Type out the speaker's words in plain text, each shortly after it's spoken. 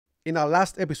In our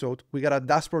last episode, we got our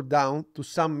dashboard down to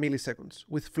some milliseconds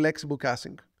with flexible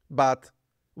caching. But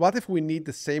what if we need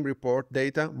the same report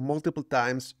data multiple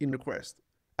times in request?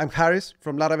 I'm Harris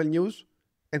from Laravel News,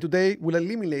 and today we'll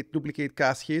eliminate duplicate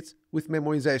cache hits with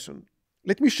memoization.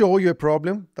 Let me show you a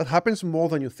problem that happens more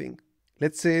than you think.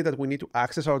 Let's say that we need to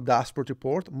access our dashboard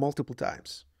report multiple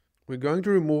times. We're going to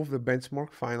remove the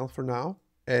benchmark final for now,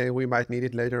 and we might need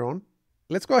it later on.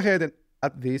 Let's go ahead and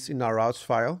add this in our routes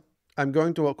file. I'm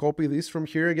going to copy this from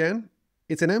here again.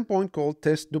 It's an endpoint called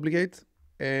test duplicate,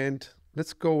 and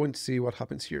let's go and see what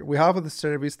happens here. We have the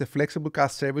service, the flexible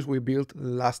cache service we built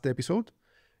last episode,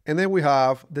 and then we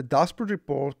have the dashboard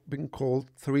report being called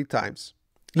 3 times.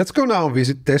 Let's go now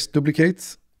visit test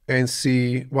duplicate and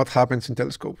see what happens in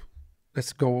Telescope.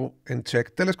 Let's go and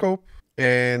check Telescope,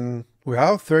 and we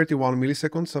have 31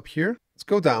 milliseconds up here. Let's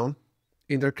go down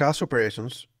in their cache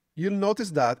operations. You'll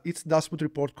notice that its dashboard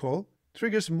report call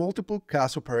triggers multiple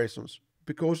cache operations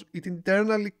because it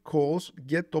internally calls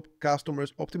get top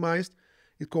customers optimized,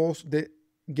 it calls the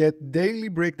get daily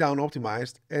breakdown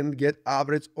optimized, and get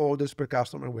average orders per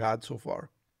customer we had so far.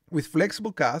 With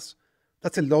flexible cache,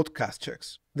 that's a lot cache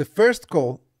checks. The first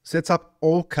call sets up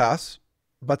all cache,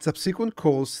 but subsequent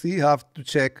calls still have to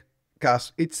check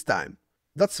cache each time.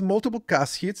 That's multiple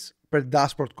cache hits per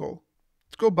dashboard call.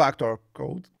 Let's go back to our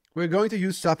code. We're going to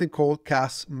use something called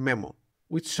cache memo,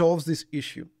 which solves this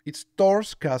issue. It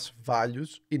stores cache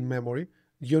values in memory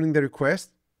during the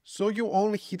request, so you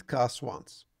only hit cache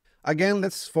once. Again,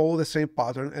 let's follow the same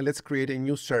pattern and let's create a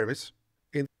new service.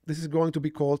 And this is going to be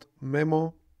called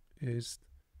Memoization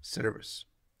service.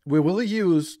 We will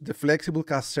use the flexible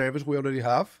cache service we already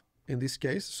have in this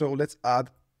case. So let's add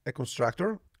a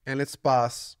constructor and let's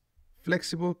pass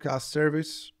flexible cache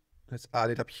service. Let's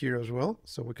add it up here as well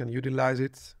so we can utilize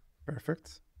it.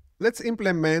 Perfect. Let's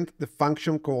implement the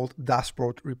function called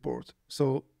dashboard report.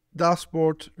 So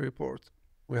dashboard report.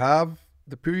 We have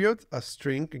the period as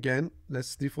string again.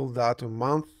 Let's default that to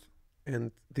month,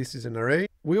 and this is an array.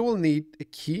 We will need a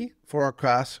key for our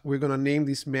cache. We're going to name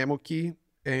this memo key,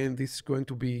 and this is going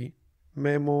to be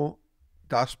memo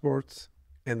dashboard,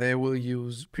 and then we'll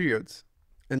use periods.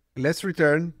 And let's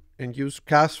return and use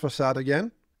cache facade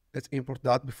again. Let's import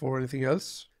that before anything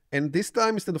else. And this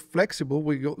time, instead of flexible,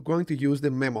 we're going to use the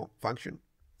memo function.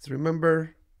 So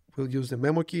remember, we'll use the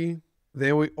memo key.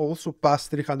 Then we also pass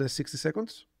 360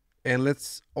 seconds. And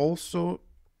let's also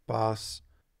pass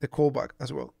the callback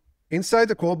as well. Inside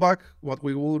the callback, what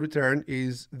we will return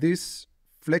is this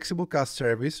flexible cache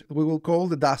service. We will call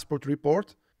the dashboard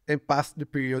report and pass the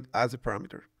period as a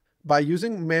parameter. By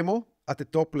using memo at the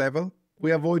top level,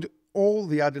 we avoid all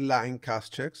the underlying cache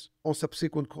checks on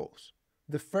subsequent calls.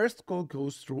 The first call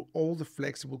goes through all the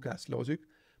flexible cache logic,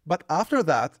 but after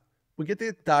that, we get the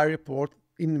entire report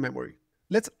in memory.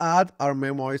 Let's add our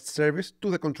Memoized service to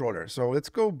the controller. So let's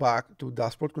go back to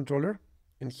dashboard controller,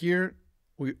 and here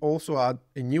we also add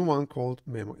a new one called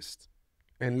Memoized.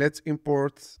 And let's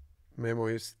import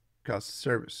Memoized cache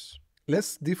service.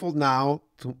 Let's default now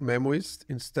to Memoized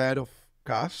instead of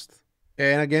cached.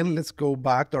 And again, let's go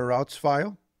back to our routes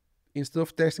file. Instead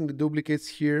of testing the duplicates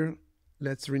here,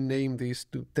 let's rename this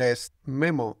to test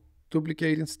memo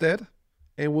duplicate instead,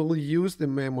 and we'll use the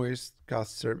Memoized cache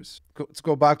service. Let's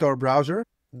go back to our browser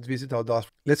and visit our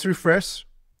dashboard. Let's refresh.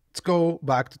 Let's go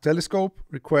back to Telescope,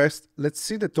 request. Let's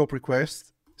see the top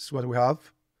request. This is what we have.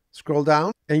 Scroll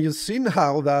down, and you'll see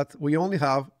now that we only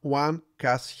have one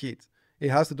cache hit. It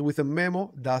has to do with a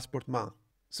memo dashboard month.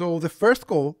 So the first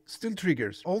call still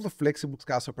triggers all the flexible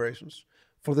cache operations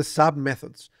for the sub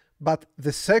methods, but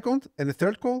the second and the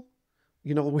third call,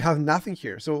 we have nothing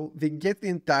here. So they get the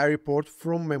entire report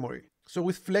from memory. So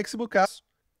with flexible cache,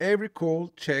 every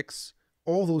call checks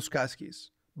all those cache keys.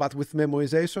 But with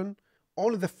memoization,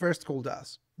 only the first call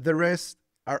does. The rest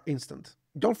are instant.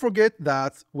 Don't forget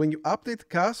that when you update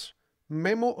cache,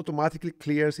 memo automatically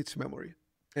clears its memory.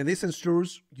 And this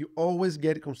ensures you always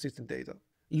get consistent data.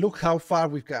 Look how far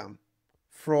we've come.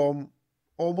 From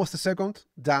almost a second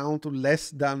down to less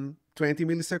than 20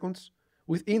 milliseconds.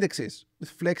 With indexes, with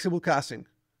flexible caching,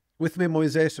 with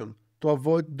memoization to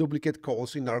avoid duplicate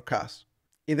calls in our cache.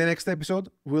 In the next episode,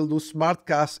 we'll do smart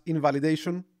cache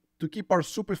invalidation to keep our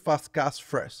super fast cache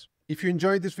fresh. If you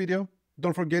enjoyed this video,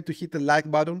 don't forget to hit the like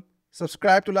button,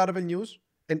 subscribe to Laravel News,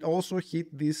 and also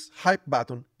hit this hype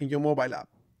button in your mobile app.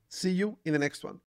 See you in the next one.